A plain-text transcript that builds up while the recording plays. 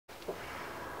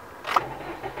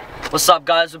What's up,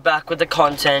 guys? We're back with the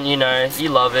content, you know, you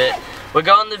love it. We're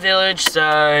going to the village,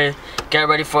 so get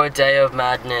ready for a day of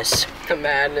madness. The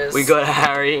madness. We got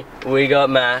Harry, we got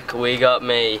Mac, we got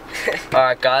me.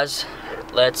 Alright guys,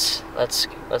 let's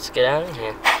get out of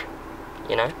here.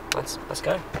 You know, let's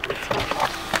go.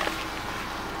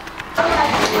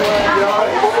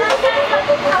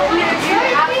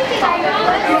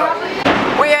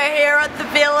 We are here at the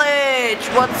village.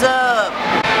 What's up?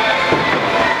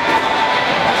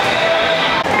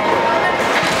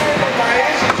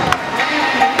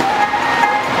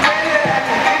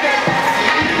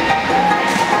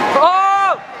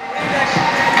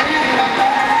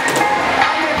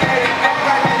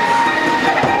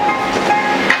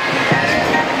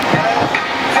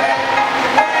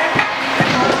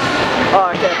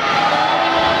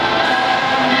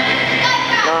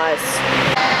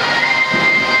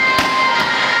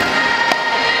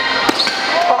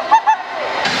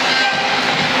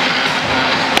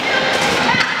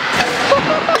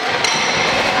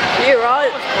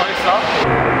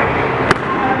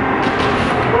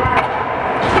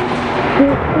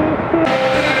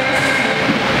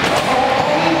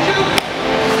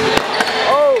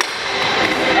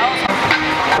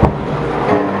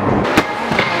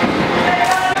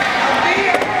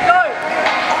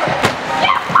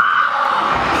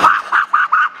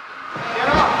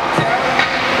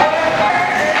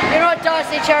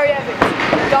 Cherry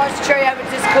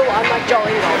Evans is cool, unlike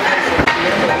Jolly Roll.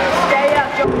 Stay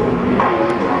up,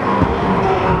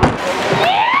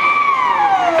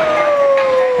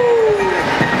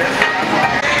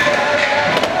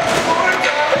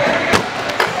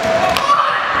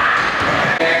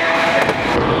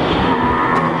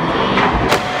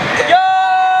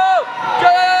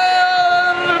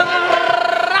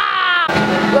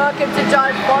 Welcome to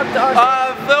John's vlog.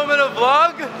 Filming a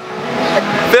vlog?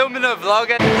 Filming a vlog.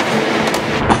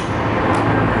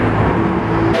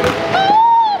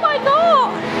 Oh my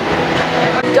god!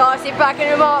 Darcy backing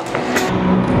him up.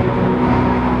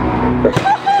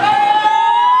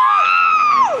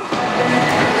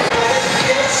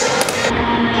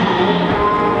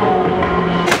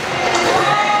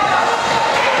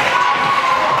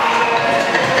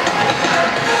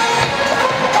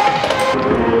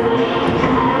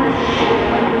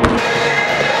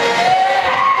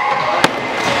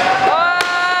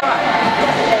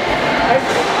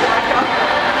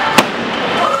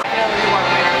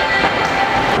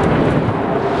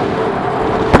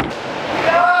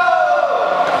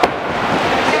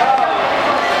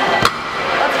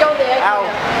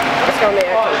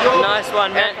 Nice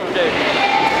one, man. Dude.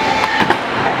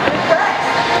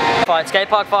 Fight, skate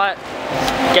park fight.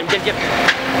 Get him.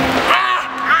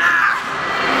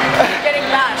 Getting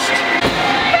bashed.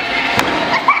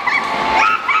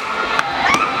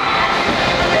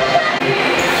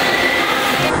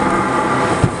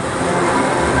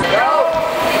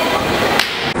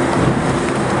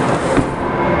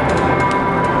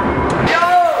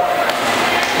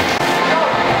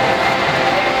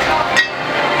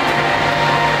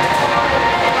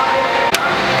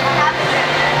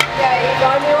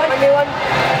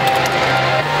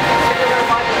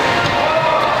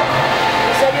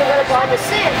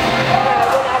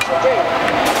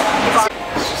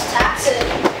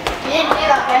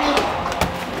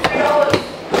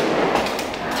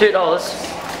 $2.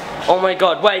 Oh my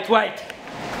god, wait.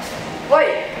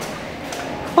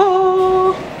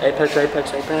 Oh. Apex.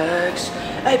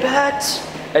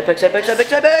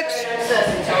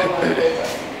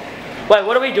 Wait,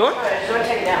 what are we doing?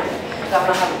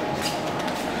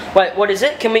 Wait, what is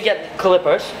it? Can we get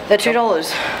Calipos? They're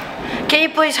 $2. Can you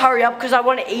please hurry up because I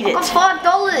want to eat it? I got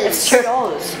 $5. It's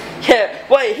 $2. Yeah,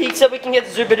 wait, he said we can get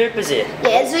the Zupa Dupas here.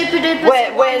 Yeah, Zupa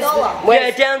Dupas.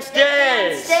 Where's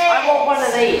downstairs? I want one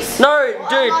of these. No,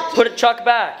 dude, put it, chuck it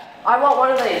back. I want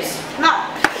one of these. No.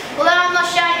 Well then I'm not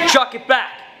showing you. Chuck it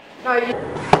back. No, you.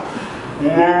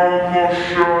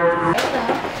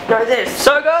 No, this.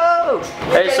 Sogo!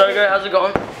 Hey, Sogo, how's it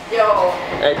going? Yo.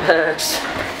 Apex.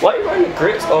 Why are you running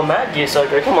grits? Oh, Mad Gear,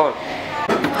 Sogo, come on.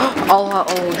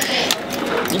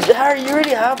 Harry, you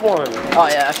already have one. Oh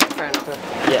yeah, fair enough.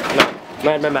 Yeah,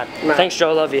 no. Mad. Thanks,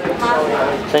 Joe, love you.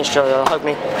 Thanks, Joe, hug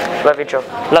me. Love you, Joe.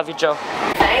 Love you, Joe.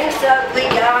 Thanks, ugly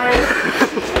guy.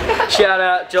 Shout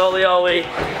out, Jolly Ollie.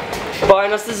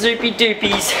 Buying us the Zoopy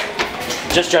Doopies.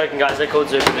 Just joking, guys, they're called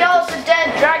Zoopy Yo, Doopies. it's a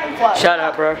dead dragonfly. Shout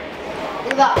out, bro.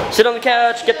 Look at that. Sit on the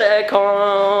couch, get the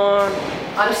aircon.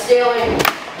 I'm stealing.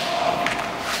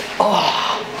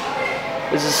 Oh,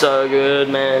 this is so good,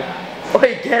 man.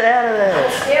 Wait, get out of there.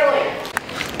 I'm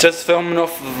stealing. Just filming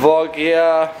off the vlog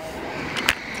here.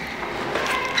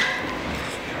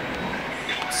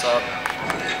 What's up?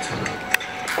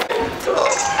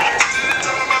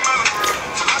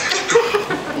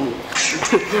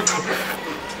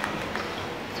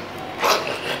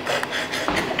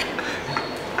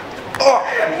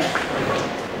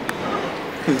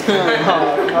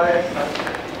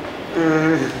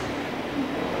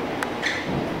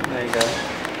 There you go.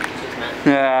 Cheers, man.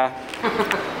 Yeah.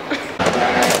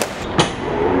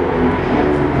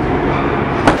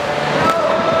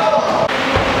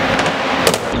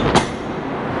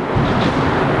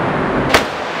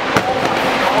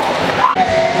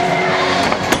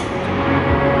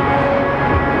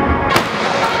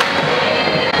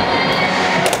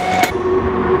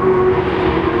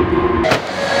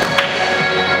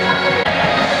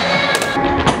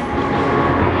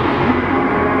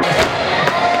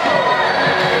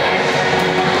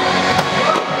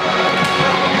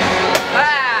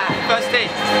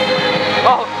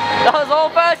 Oh, that was all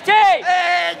first tee!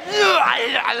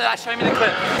 Show me the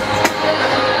clip.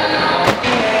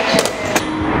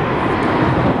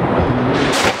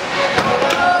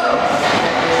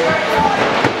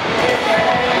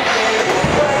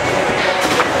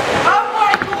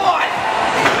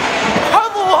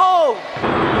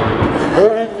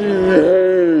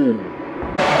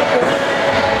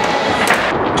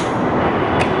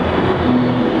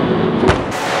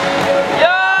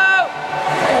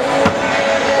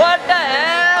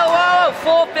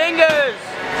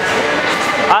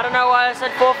 I don't know why I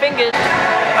said 4 fingers.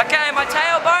 Okay, my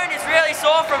tailbone is really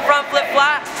sore from front flip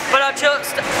flat, but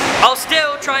I'll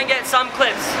still try and get some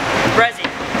clips. Brezzy.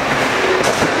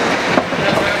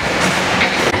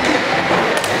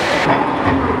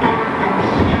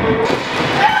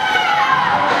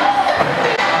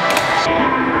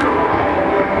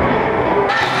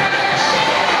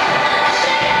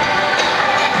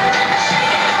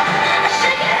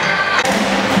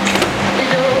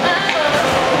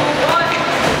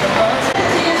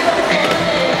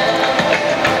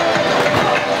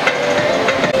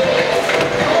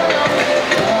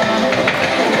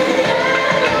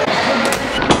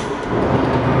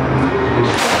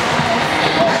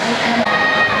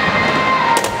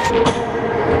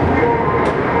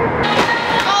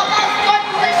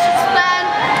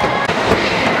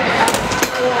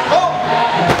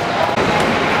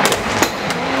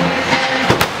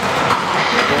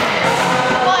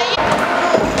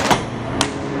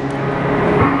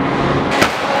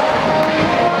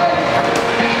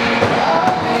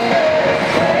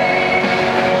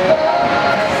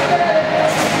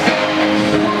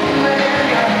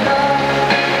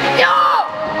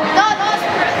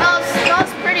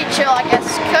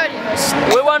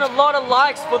 We want a lot of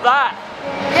likes for that.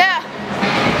 Yeah.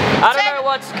 I don't know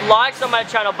what's likes on my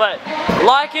channel, but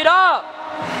like it up.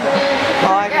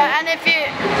 Yeah, and if you...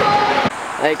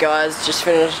 Hey guys, just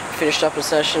finished up a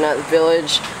session at the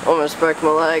village. Almost broke my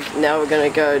leg. Now we're gonna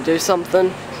go do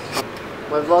something.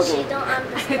 We're vlogging. don't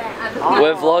understand.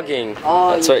 We're vlogging.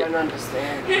 Oh, that's you right. don't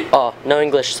understand. Oh, no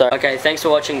English, sorry. Okay, thanks for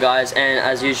watching, guys, and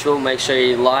as usual, make sure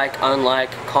you like,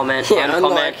 unlike, comment, Yeah,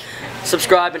 uncomment,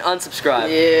 subscribe and unsubscribe.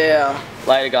 Yeah.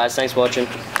 Later, guys. Thanks for watching.